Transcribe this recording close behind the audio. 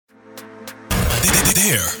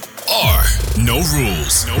There are no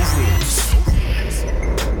rules. No rules.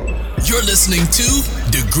 You're listening to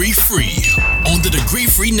Degree Free on the Degree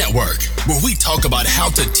Free Network, where we talk about how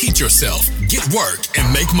to teach yourself, get work,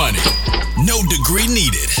 and make money. No degree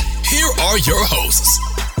needed. Here are your hosts,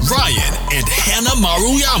 Ryan and Hannah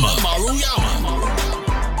Maruyama.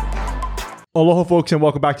 Aloha, folks, and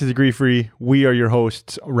welcome back to Degree Free. We are your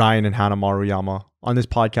hosts, Ryan and Hannah Maruyama. On this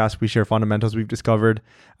podcast, we share fundamentals we've discovered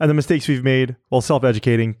and the mistakes we've made while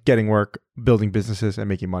self-educating, getting work, building businesses, and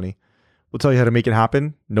making money. We'll tell you how to make it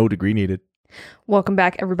happen. No degree needed. Welcome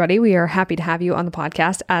back, everybody. We are happy to have you on the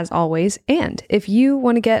podcast, as always. And if you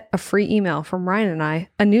want to get a free email from Ryan and I,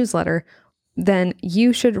 a newsletter, then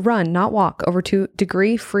you should run, not walk, over to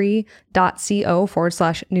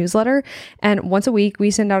degreefree.co/newsletter. And once a week,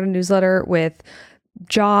 we send out a newsletter with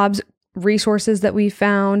jobs, resources that we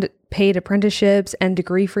found, paid apprenticeships, and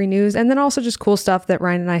degree-free news, and then also just cool stuff that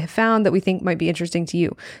Ryan and I have found that we think might be interesting to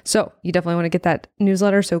you. So you definitely want to get that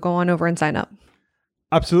newsletter, so go on over and sign up.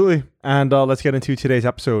 Absolutely. And let's get into today's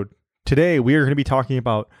episode. Today, we are going to be talking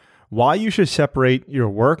about why you should separate your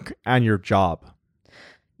work and your job.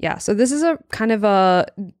 Yeah, so this is going to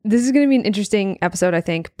be an interesting episode, I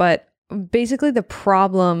think, but basically the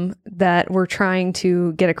problem that we're trying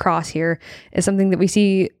to get across here is something that we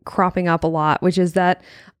see cropping up a lot, which is that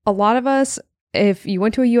a lot of us, if you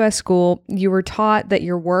went to a US school, you were taught that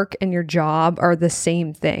your work and your job are the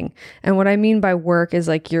same thing. And what I mean by work is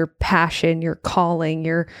like your passion, your calling,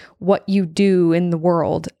 your what you do in the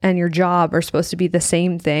world, and your job are supposed to be the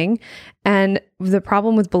same thing. And the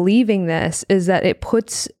problem with believing this is that it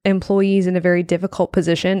puts employees in a very difficult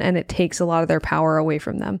position and it takes a lot of their power away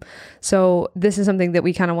from them. So this is something that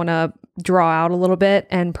we kind of want to draw out a little bit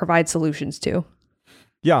and provide solutions to.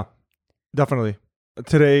 Yeah, definitely.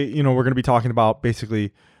 Today, we're going to be talking about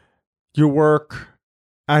basically your work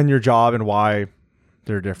and your job and why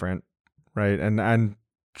they're different, right? And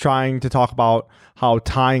trying to talk about how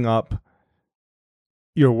tying up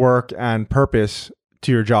your work and purpose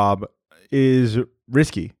to your job is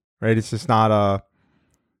risky, right? It's just not a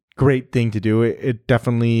great thing to do. It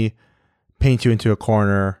definitely paints you into a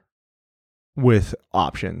corner with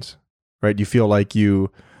options, right? You feel like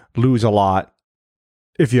you lose a lot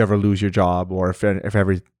if you ever lose your job, or if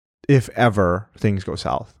ever things go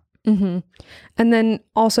south. Mm-hmm. And then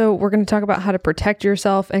also we're going to talk about how to protect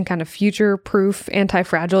yourself and kind of future-proof,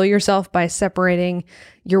 anti-fragile yourself by separating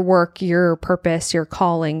your work, your purpose, your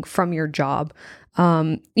calling from your job,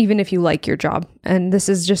 even if you like your job. And this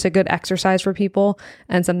is just a good exercise for people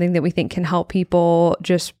and something that we think can help people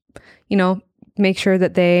just, make sure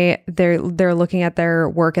that they're looking at their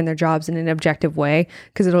work and their jobs in an objective way,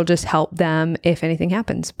 because it'll just help them if anything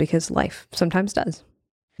happens, because life sometimes does.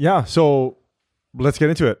 Yeah. So let's get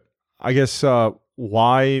into it. I guess, how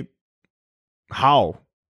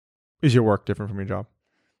is your work different from your job?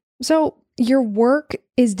 So your work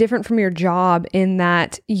is different from your job in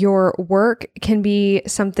that your work can be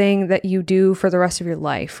something that you do for the rest of your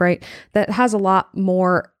life, right? That has a lot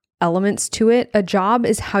more elements to it. A job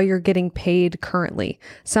is how you're getting paid currently.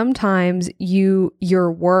 Sometimes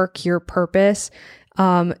your work, your purpose,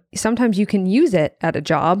 sometimes you can use it at a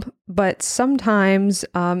job, but sometimes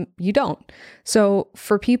you don't. So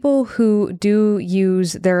for people who do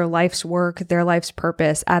use their life's work, their life's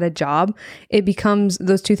purpose at a job,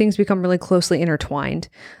 those two things become really closely intertwined.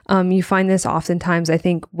 You find this oftentimes, I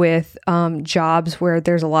think, with jobs where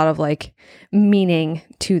there's a lot of like meaning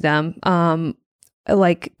to them.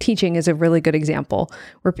 Like teaching is a really good example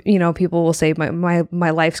where, people will say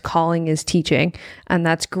my life's calling is teaching, and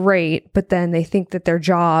that's great. But then they think that their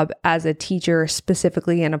job as a teacher,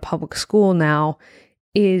 specifically in a public school now,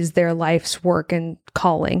 is their life's work and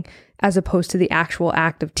calling, as opposed to the actual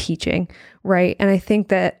act of teaching. Right. And I think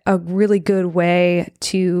that a really good way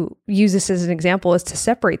to use this as an example is to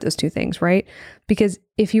separate those two things. Right. Because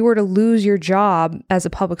if you were to lose your job as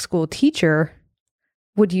a public school teacher,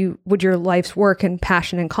 would your life's work and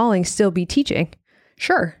passion and calling still be teaching?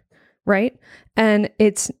 Sure. Right. And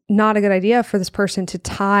it's not a good idea for this person to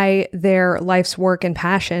tie their life's work and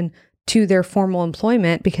passion to their formal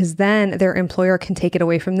employment, because then their employer can take it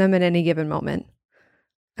away from them at any given moment.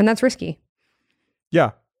 And that's risky.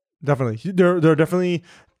 Yeah, definitely. There are definitely,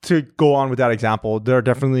 to go on with that example, there are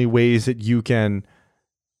definitely ways that you can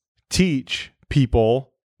teach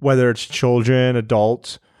people, whether it's children,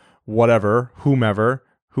 adults, whatever, whoever,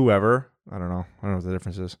 I don't know what the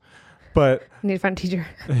difference is, but you need to find a teacher.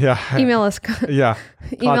 Yeah. Email us. Yeah.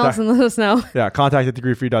 Email us and let us know. Yeah.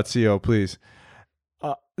 contact@degreefree.co, please.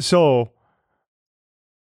 So,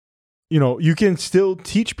 you can still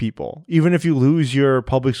teach people, even if you lose your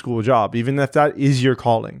public school job, even if that is your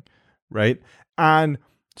calling, right? And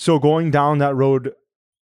so going down that road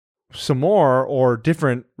some more, or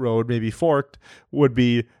different road, maybe forked, would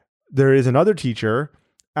be there is another teacher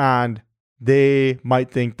and they might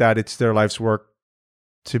think that it's their life's work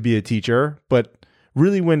to be a teacher, but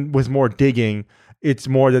really when with more digging, it's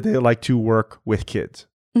more that they like to work with kids.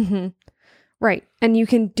 Mm-hmm. Right. And you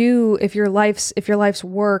can do, if your life's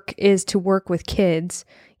work is to work with kids,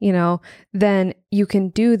 then you can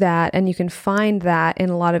do that, and you can find that in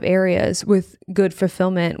a lot of areas with good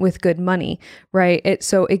fulfillment, with good money, right?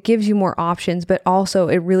 So it gives you more options, but also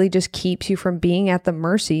it really just keeps you from being at the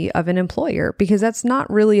mercy of an employer, because that's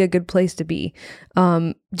not really a good place to be.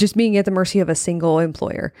 Just being at the mercy of a single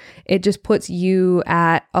employer, it just puts you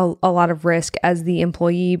at a lot of risk as the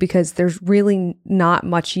employee, because there's really not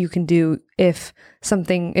much you can do if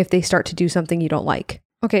they start to do something you don't like.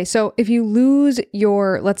 Okay, so if you lose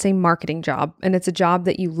your, let's say, marketing job, and it's a job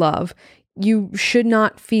that you love, you should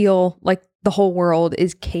not feel like the whole world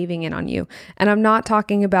is caving in on you. And I'm not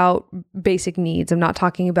talking about basic needs. I'm not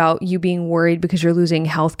talking about you being worried because you're losing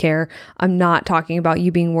healthcare. I'm not talking about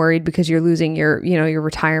you being worried because you're losing your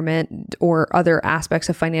retirement or other aspects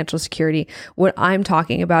of financial security. What I'm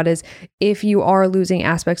talking about is, if you are losing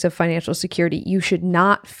aspects of financial security, you should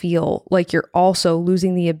not feel like you're also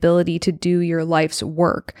losing the ability to do your life's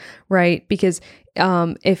work, right? Because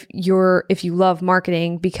if you love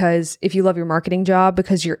marketing, because if you love your marketing job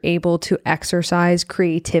because you're able to exercise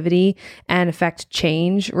creativity and affect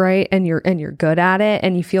change, right? And you're good at it,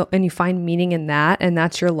 and you find meaning in that, and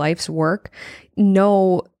that's your life's work.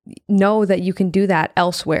 Know that you can do that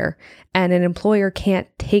elsewhere, and an employer can't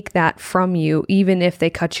take that from you, even if they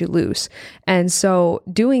cut you loose. And so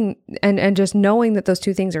just knowing that those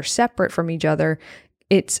two things are separate from each other,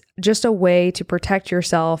 it's just a way to protect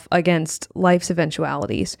yourself against life's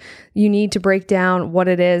eventualities. You need to break down what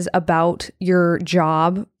it is about your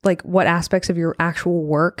job, like what aspects of your actual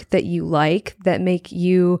work that you like, that make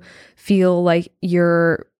you feel like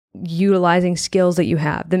you're utilizing skills that you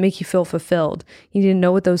have, that make you feel fulfilled. You need to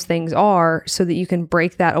know what those things are so that you can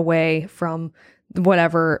break that away from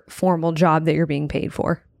whatever formal job that you're being paid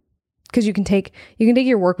for. Because you can take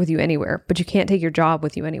your work with you anywhere, but you can't take your job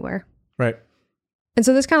with you anywhere. Right. And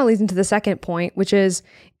so this kind of leads into the second point, which is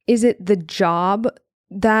it the job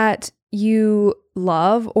that you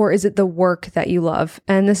love, or is it the work that you love?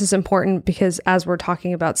 And this is important because as we're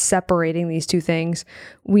talking about separating these two things,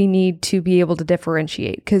 we need to be able to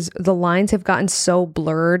differentiate, because the lines have gotten so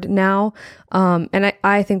blurred now. And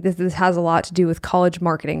I think that this has a lot to do with college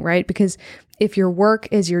marketing, right? Because if your work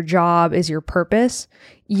is your job, is your purpose,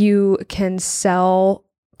 you can sell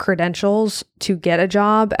credentials to get a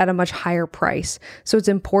job at a much higher price. So it's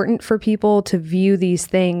important for people to view these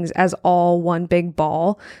things as all one big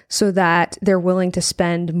ball, so that they're willing to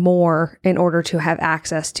spend more in order to have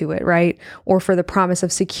access to it, right? Or for the promise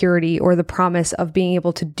of security, or the promise of being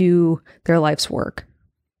able to do their life's work.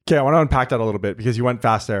 Okay, I want to unpack that a little bit because you went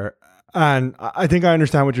fast there. And I think I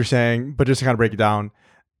understand what you're saying, but just to kind of break it down,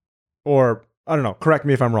 or I don't know, correct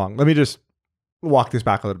me if I'm wrong. Let me just walk this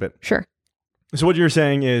back a little bit. Sure. So what you're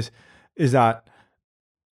saying is that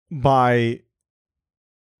by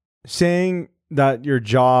saying that your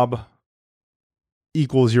job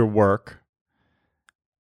equals your work,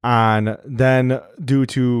 and then due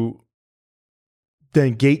to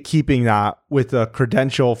then gatekeeping that with a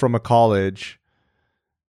credential from a college,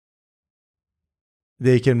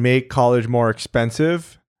 they can make college more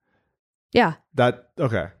expensive. Yeah.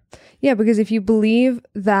 Okay. Yeah, because if you believe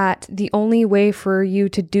that the only way for you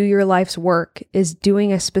to do your life's work is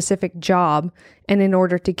doing a specific job, and in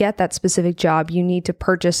order to get that specific job, you need to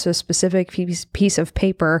purchase a specific piece of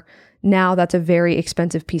paper, now that's a very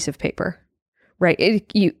expensive piece of paper, right?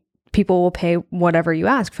 People will pay whatever you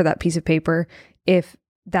ask for that piece of paper if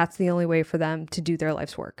that's the only way for them to do their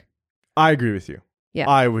life's work. I agree with you. Yeah.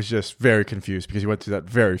 I was just very confused because you went through that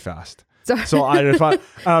very fast. So I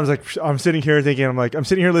was like, I'm sitting here listening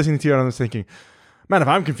to you, and I'm just thinking, man, if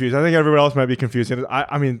I'm confused, I think everybody else might be confused. And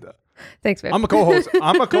I mean, thanks, man. I'm a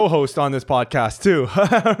co-host on this podcast too.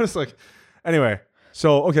 I was like, anyway.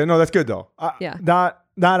 So okay, no, that's good though. Yeah. That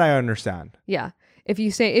I understand. Yeah. If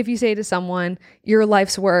you say to someone, your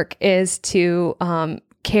life's work is to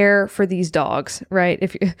care for these dogs, right?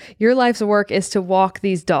 If your life's work is to walk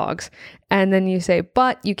these dogs, and then you say,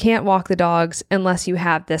 but you can't walk the dogs unless you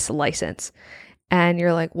have this license. And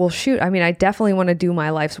you're like, well, shoot, I mean, I definitely want to do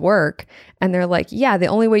my life's work. And they're like, yeah, the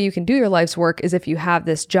only way you can do your life's work is if you have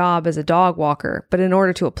this job as a dog walker. But in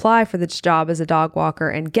order to apply for this job as a dog walker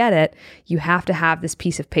and get it, you have to have this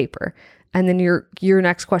piece of paper. And then your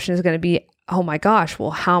next question is going to be, oh my gosh,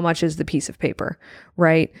 well, how much is the piece of paper,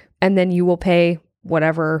 right? And then you will pay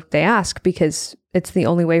whatever they ask, because it's the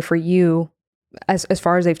only way for you, as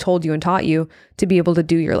far as they've told you and taught you, to be able to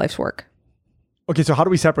do your life's work. Okay, so how do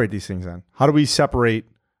we separate these things then? How do we separate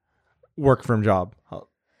work from job?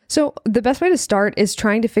 So the best way to start is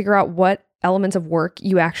trying to figure out what elements of work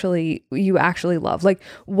you actually love. Like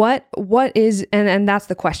what is, and that's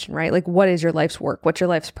the question, right? Like, what is your life's work? What's your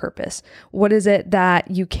life's purpose? What is it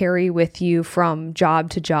that you carry with you from job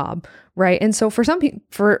to job, right? And so for some people,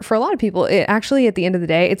 for a lot of people, it actually, at the end of the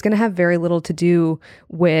day, it's going to have very little to do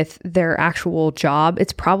with their actual job.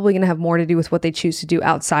 It's probably going to have more to do with what they choose to do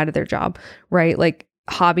outside of their job, right? Like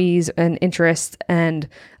hobbies and interests and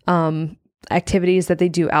activities that they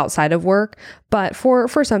do outside of work. But for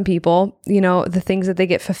some people, the things that they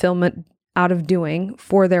get fulfillment out of doing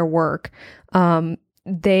for their work,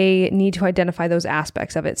 they need to identify those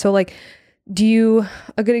aspects of it. So like,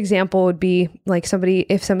 a good example would be like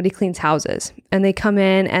if somebody cleans houses and they come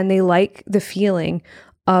in and they like the feeling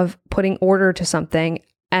of putting order to something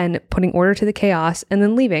and putting order to the chaos and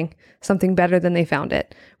then leaving something better than they found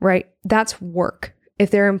it, right? That's work. If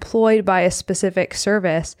they're employed by a specific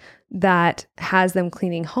service that has them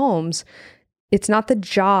cleaning homes, it's not the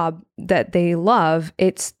job that they love,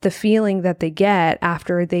 it's the feeling that they get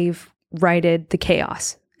after they've righted the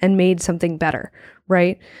chaos and made something better,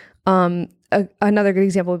 right? Another good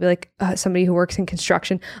example would be like somebody who works in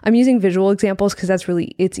construction. I'm using visual examples because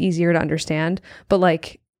it's easier to understand, but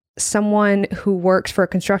like someone who works for a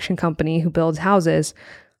construction company who builds houses,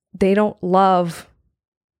 they don't love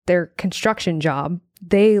their construction job.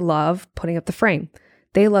 They love putting up the frame.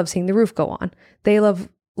 They love seeing the roof go on. They love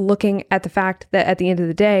looking at the fact that at the end of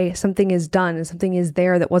the day, something is done and something is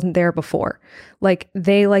there that wasn't there before. Like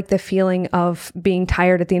they like the feeling of being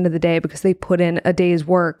tired at the end of the day because they put in a day's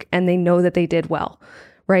work and they know that they did well,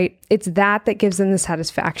 right? It's that gives them the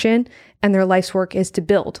satisfaction, and their life's work is to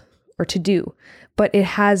build or to do, but it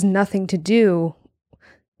has nothing to do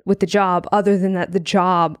with the job other than that the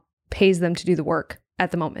job pays them to do the work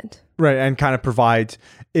at the moment. Right. And kind of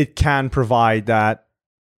can provide that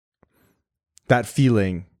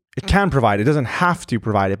feeling. It can provide it. Doesn't have to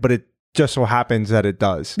provide it, but it just so happens that it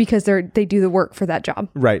does. Because they do the work for that job.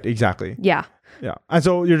 Right. Exactly. Yeah. Yeah. And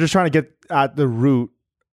so you're just trying to get at the root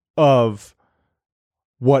of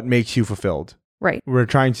what makes you fulfilled. Right. We're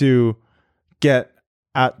trying to get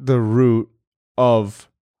at the root of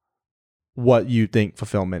what you think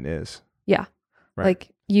fulfillment is. Yeah. Right. Like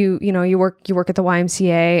you work at the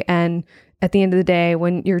YMCA, and at the end of the day,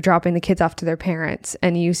 when you're dropping the kids off to their parents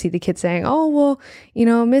and you see the kids saying, oh,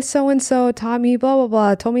 well, Miss So-and-so taught me blah, blah,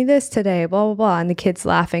 blah, told me this today, blah, blah, blah. And the kids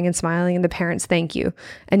laughing and smiling and the parents thank you.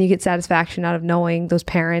 And you get satisfaction out of knowing those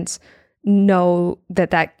parents know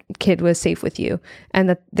that kid was safe with you and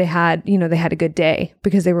that they had a good day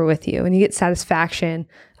because they were with you. And you get satisfaction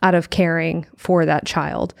out of caring for that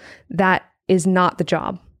child. That is not the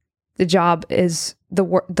job. The job is the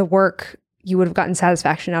work you would have gotten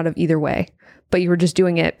satisfaction out of either way, but you were just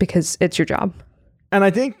doing it because it's your job. And I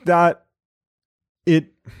think that it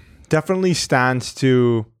definitely stands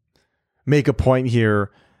to make a point here,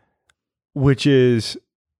 which is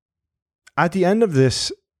at the end of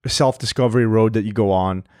this self-discovery road that you go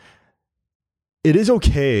on, it is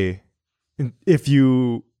okay if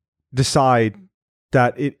you decide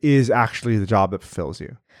that it is actually the job that fulfills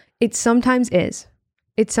you. It sometimes is.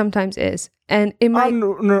 And it might...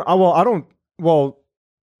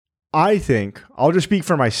 I think, I'll just speak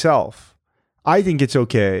for myself. I think it's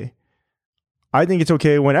okay. I think it's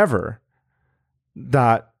okay whenever.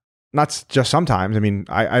 That, not just sometimes. I mean,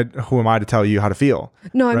 I who am I to tell you how to feel?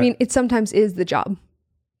 No, I right? mean, it sometimes is the job.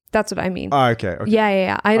 That's what I mean. Okay.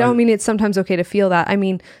 Yeah. I don't mean it's sometimes okay to feel that. I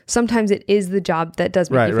mean, sometimes it is the job that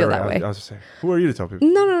does make you feel that way. I was just saying, who are you to tell people?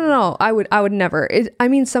 No. I would never. I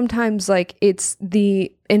mean, sometimes like it's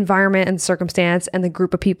the environment and circumstance and the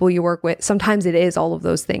group of people you work with. Sometimes it is all of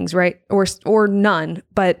those things, right? Or none,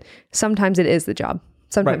 but sometimes it is the job.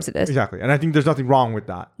 Sometimes it is. Exactly. And I think there's nothing wrong with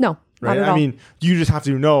that. No, right? not at all. I mean, you just have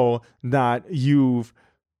to know that if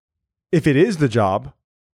it is the job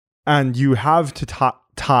and you have to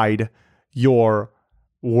tied your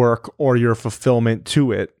work or your fulfillment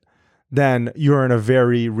to it, then you're in a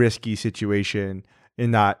very risky situation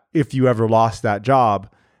in that if you ever lost that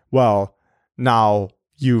job, well, now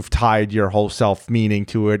you've tied your whole self meaning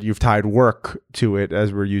to it. You've tied work to it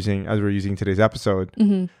as we're using today's episode.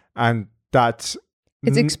 Mm-hmm. And it's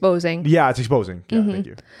exposing. Yeah, it's exposing. Yeah, Mm-hmm. thank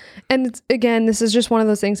you. And it's, again, this is just one of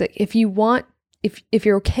those things that if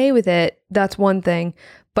you're okay with it, that's one thing.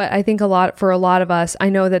 But I think for a lot of us, I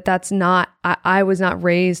know that that's not, I was not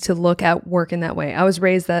raised to look at work in that way. I was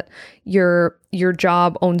raised that your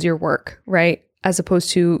job owns your work, right? as opposed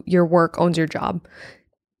to your work owns your job.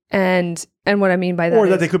 And what I mean by that or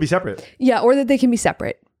that is, they could be separate. yeah, or that they can be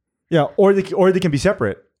separate. Yeah, or they can be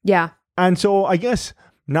separate. Yeah. And so I guess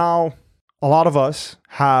now a lot of us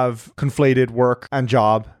have conflated work and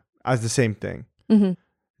job as the same thing. Mm-hmm.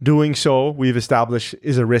 Doing so, we've established,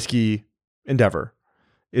 is a risky endeavor,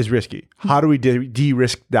 is risky. How do we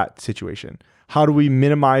de-risk that situation? How do we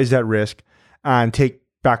minimize that risk and take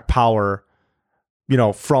back power,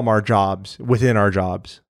 from our jobs, within our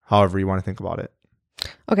jobs, however you want to think about it?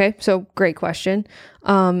 Okay, so great question.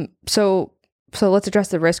 So let's address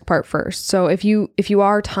the risk part first. So if you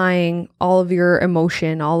are tying all of your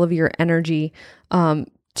emotion, all of your energy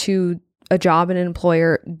to a job and an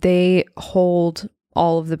employer, they hold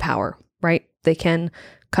all of the power, right? They can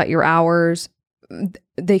cut your hours.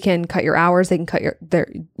 They can cut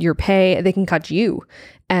your pay. They can cut you.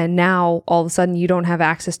 And now all of a sudden you don't have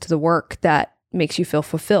access to the work that makes you feel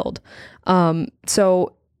fulfilled.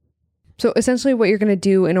 So essentially what you're going to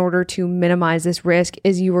do in order to minimize this risk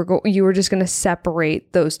is you were just going to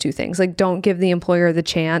separate those two things. Like, don't give the employer the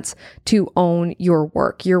chance to own your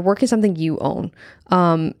work. Your work is something you own.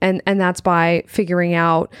 And that's by figuring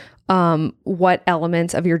out what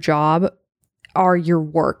elements of your job are your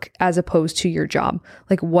work as opposed to your job.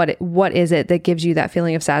 Like, what is it that gives you that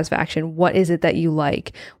feeling of satisfaction? What is it that you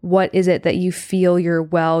like? What is it that you feel you're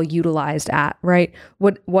well utilized at, right?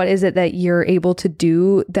 What is it that you're able to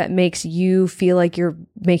do that makes you feel like you're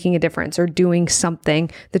making a difference or doing something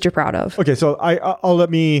that you're proud of? Okay, so I'll let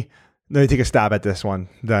me take a stab at this one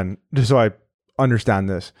then, just so I understand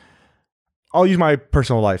this. I'll use my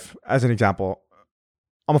personal life as an example.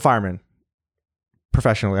 I'm a fireman.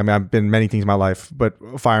 Professionally. I mean, I've been many things in my life, but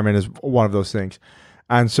fireman is one of those things.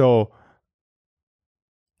 And so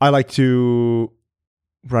I like to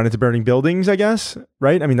run into burning buildings, I guess,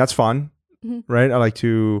 right? I mean, that's fun, right? I like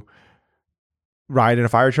to ride in a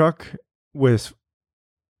fire truck with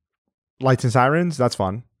lights and sirens. That's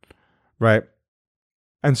fun, right?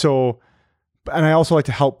 And I also like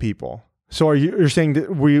to help people. So you're saying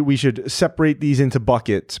that we should separate these into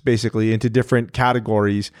buckets, basically into different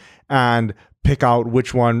categories, and pick out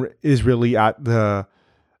which one is really at the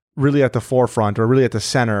forefront or really at the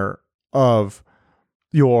center of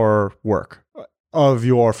your work, of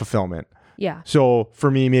your fulfillment. Yeah. So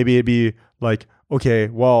for me, maybe it'd be like, okay,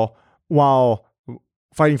 well, while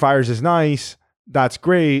fighting fires is nice, that's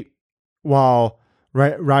great. While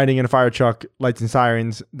riding in a fire truck, lights and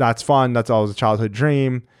sirens, that's fun. That's always a childhood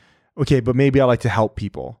dream. Okay, but maybe I like to help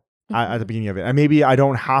people at the beginning of it. And maybe I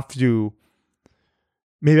don't have to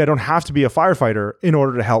be a firefighter in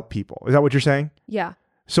order to help people. Is that what you're saying? Yeah.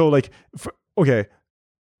 So okay,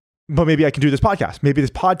 but maybe I can do this podcast. Maybe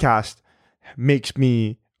this podcast makes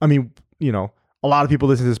me, a lot of people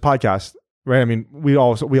listen to this podcast, right? I mean, we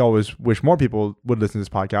always wish more people would listen to this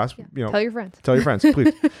podcast. Yeah. Tell your friends. Tell your friends,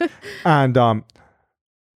 please. And,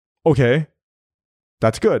 okay,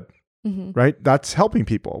 that's good, right? That's helping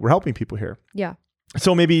people. We're helping people here. Yeah.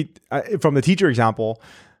 So maybe from the teacher example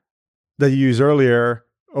that you used earlier,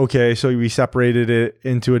 okay, so we separated it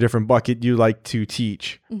into a different bucket. You like to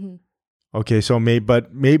teach. Okay, so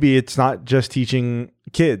maybe it's not just teaching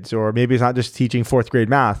kids, or maybe it's not just teaching 4th grade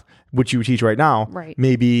math, which you teach right now. Right.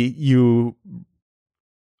 Maybe you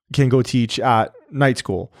can go teach at night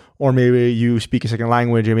school, or maybe you speak a second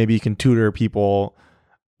language, and maybe you can tutor people,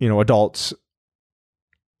 adults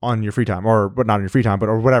on your free time, but not on your free time,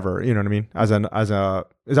 or whatever, you know what I mean? Is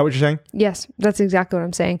that what you're saying? Yes, that's exactly what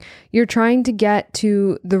I'm saying. You're trying to get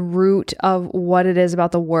to the root of what it is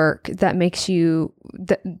about the work that makes you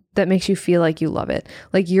that makes you feel like you love it.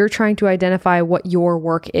 Like, you're trying to identify what your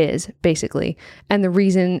work is, basically. And the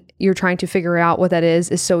reason you're trying to figure out what that is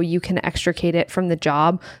so you can extricate it from the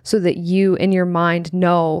job, so that you in your mind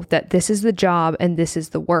know that this is the job and this is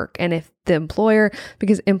the work. And if the employer,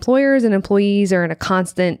 because employers and employees are in a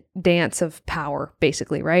constant dance of power,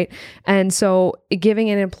 basically, right? And so giving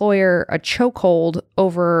an employer a chokehold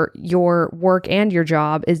over your work and your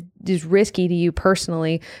job is risky to you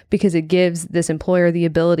personally, because it gives this employer the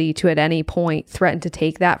ability to at any point threaten to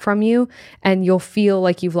take that from you, and you'll feel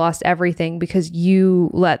like you've lost everything because you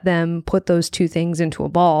let them put those two things into a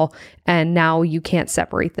ball, and now you can't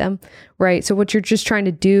separate them, right? So what you're just trying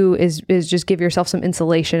to do is just give yourself some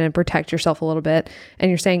insulation and protect yourself a little bit. And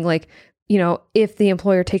you're saying, like, if the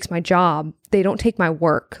employer takes my job, they don't take my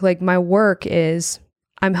work. Like, my work is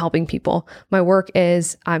I'm helping people. My work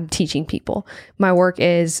is I'm teaching people. My work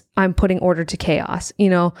is I'm putting order to chaos.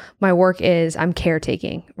 My work is I'm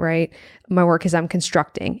caretaking, right? My work is I'm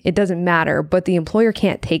constructing. It doesn't matter, but the employer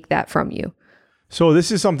can't take that from you. So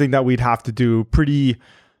this is something that we'd have to do pretty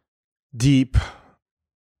deep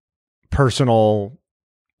personal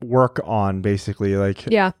work on, basically, like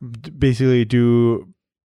Yeah. basically do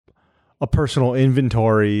a personal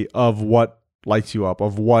inventory of what lights you up,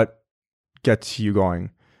 of what gets you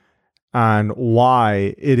going, and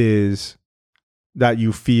why it is that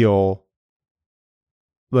you feel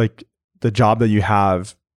like the job that you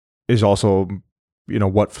have is also,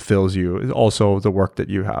 what fulfills you, is also the work that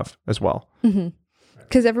you have as well. Mm-hmm.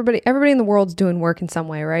 Because everybody in the world's doing work in some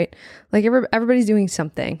way, right? Like everybody's doing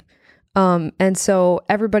something. And so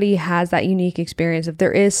everybody has that unique experience of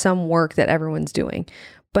there is some work that everyone's doing,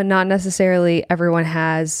 but not necessarily everyone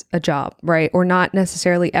has a job, right? Or not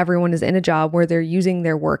necessarily everyone is in a job where they're using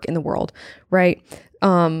their work in the world, right?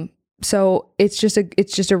 So it's just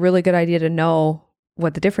a really good idea to know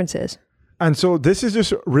what the difference is. And so this is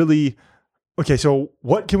just really, okay, so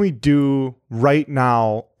what can we do right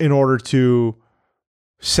now in order to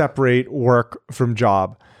separate work from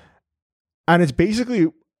job? And it's basically,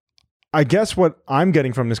 I guess what I'm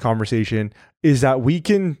getting from this conversation is that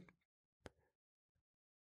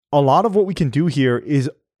a lot of what we can do here is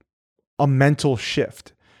a mental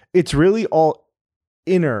shift. It's really all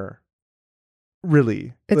inner,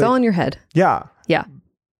 really. It's all in your head. Yeah. Yeah.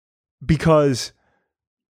 Because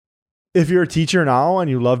if you're a teacher now and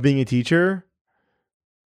you love being a teacher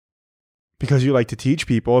because you like to teach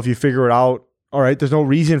people, if you figure it out, all right, there's no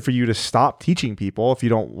reason for you to stop teaching people if you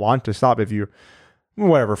don't want to stop. If you're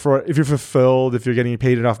fulfilled, if you're getting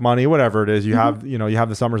paid enough money, whatever it is, you have, you have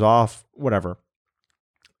the summers off, whatever.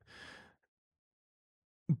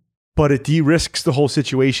 But it de-risks the whole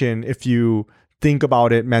situation if you think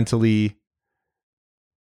about it mentally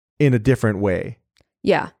in a different way.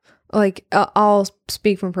 Yeah. Like I'll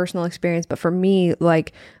speak from personal experience, but for me,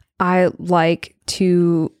 like I like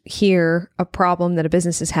to hear a problem that a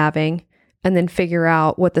business is having and then figure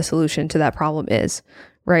out what the solution to that problem is,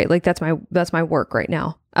 right? Like that's my work right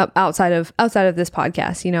now. Outside of this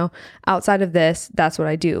podcast, outside of this, that's what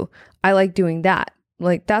I do. I like doing that.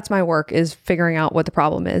 Like that's my work, is figuring out what the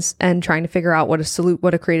problem is and trying to figure out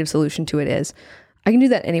what a creative solution to it is. I can do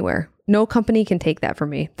that anywhere. No company can take that from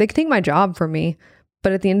me. They can take my job from me,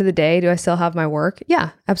 but at the end of the day, do I still have my work? Yeah,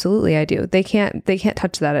 absolutely I do. They can't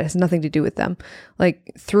touch that. It has nothing to do with them.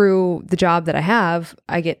 Like through the job that I have,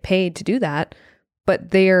 I get paid to do that, but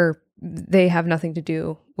they have nothing to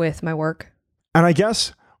do with my work. And I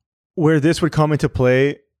guess where this would come into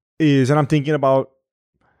play is, and I'm thinking about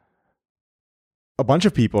a bunch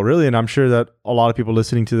of people really, and I'm sure that a lot of people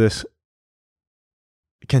listening to this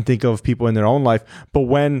can think of people in their own life, but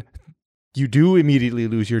when you do immediately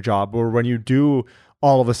lose your job, or when you do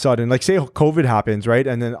all of a sudden, like say COVID happens, right?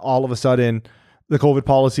 And then all of a sudden the COVID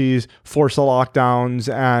policies force the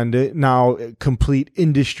lockdowns and now complete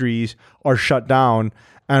industries are shut down.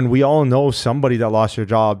 And we all know somebody that lost their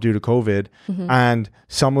job due to COVID. Mm-hmm. And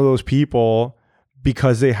some of those people,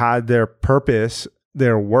 because they had their purpose,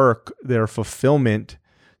 their work, their fulfillment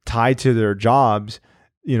tied to their jobs,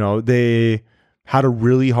 they had a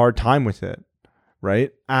really hard time with it,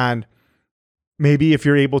 right? And maybe if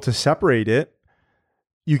you're able to separate it,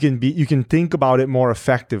 you can think about it more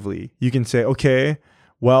effectively. You can say, okay,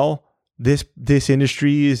 well, this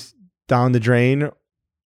industry is down the drain.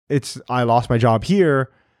 I lost my job here.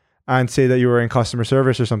 And say that you were in customer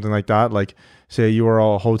service or something like that. Like say you were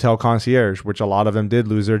a hotel concierge, which a lot of them did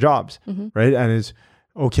lose their jobs, mm-hmm. right? And it's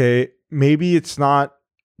okay, maybe it's not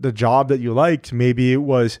the job that you liked. Maybe it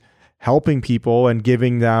was helping people and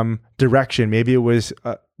giving them direction. Maybe it was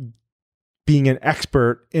being an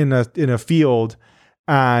expert in a field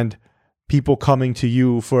and people coming to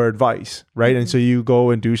you for advice, right? Mm-hmm. And so you go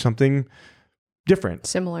and do something different,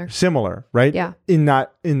 similar, right? Yeah. In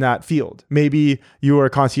that field. Maybe you are a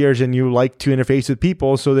concierge and you like to interface with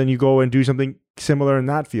people, so then you go and do something similar in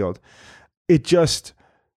that field. I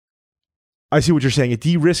see what you're saying. It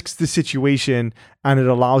de-risks the situation and it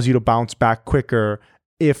allows you to bounce back quicker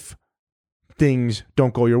if things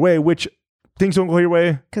don't go your way, which things don't go your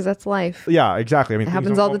way. Because that's life. Yeah, exactly. I mean, it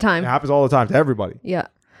happens all the time. It happens all the time to everybody. Yeah.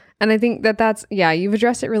 And I think that's, you've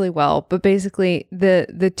addressed it really well. But basically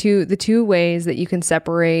the two ways that you can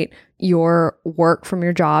separate your work from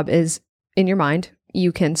your job is in your mind.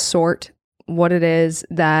 You can sort what it is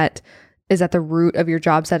that is at the root of your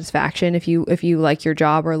job satisfaction. If you like your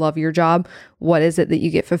job or love your job, what is it that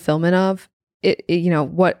you get fulfillment of?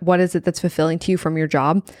 What is it that's fulfilling to you from your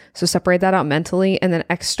job? So separate that out mentally, and then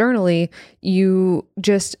externally, you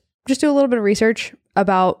just do a little bit of research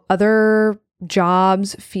about other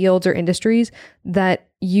jobs, fields, or industries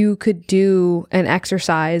that you could do and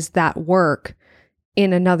exercise that work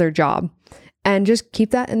in another job, and just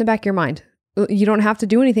keep that in the back of your mind. You don't have to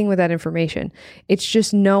do anything with that information. It's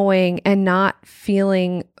just knowing and not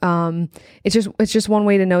feeling, it's just one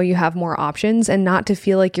way to know you have more options and not to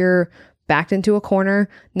feel like you're backed into a corner,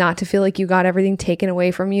 not to feel like you got everything taken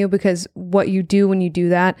away from you, because what you do when you do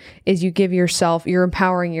that is you're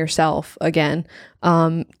empowering yourself again,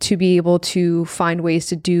 to be able to find ways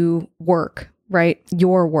to do work, right?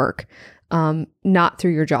 Your work, not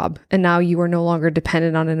through your job. And now you are no longer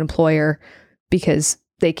dependent on an employer because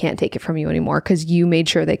they can't take it from you anymore because you made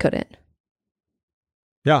sure they couldn't.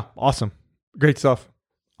 Yeah. Awesome. Great stuff.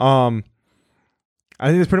 I think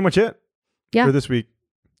that's pretty much it for this week.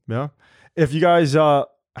 Yeah. If you guys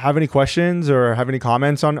have any questions or have any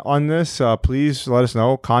comments on this, please let us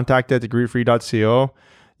know. contact@degreefree.co.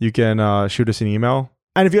 You can shoot us an email.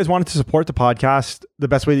 And if you guys wanted to support the podcast, the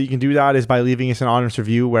best way that you can do that is by leaving us an honest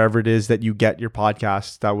review wherever it is that you get your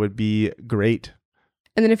podcasts. That would be great.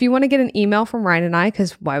 And then if you want to get an email from Ryan and I,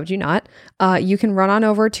 because why would you not, you can run on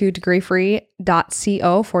over to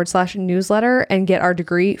degreefree.co/newsletter and get our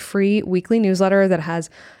Degree Free weekly newsletter that has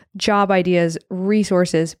job ideas,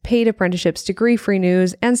 resources, paid apprenticeships, degree-free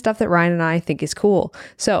news, and stuff that Ryan and I think is cool.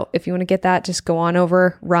 So if you want to get that, just go on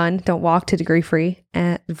over, don't walk to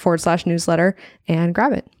degreefree.co/newsletter and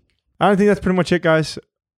grab it. I think that's pretty much it, guys.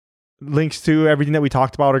 Links to everything that we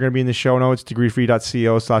talked about are going to be in the show notes,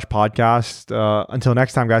 degreefree.co/podcast. Until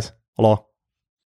next time, guys. Hello.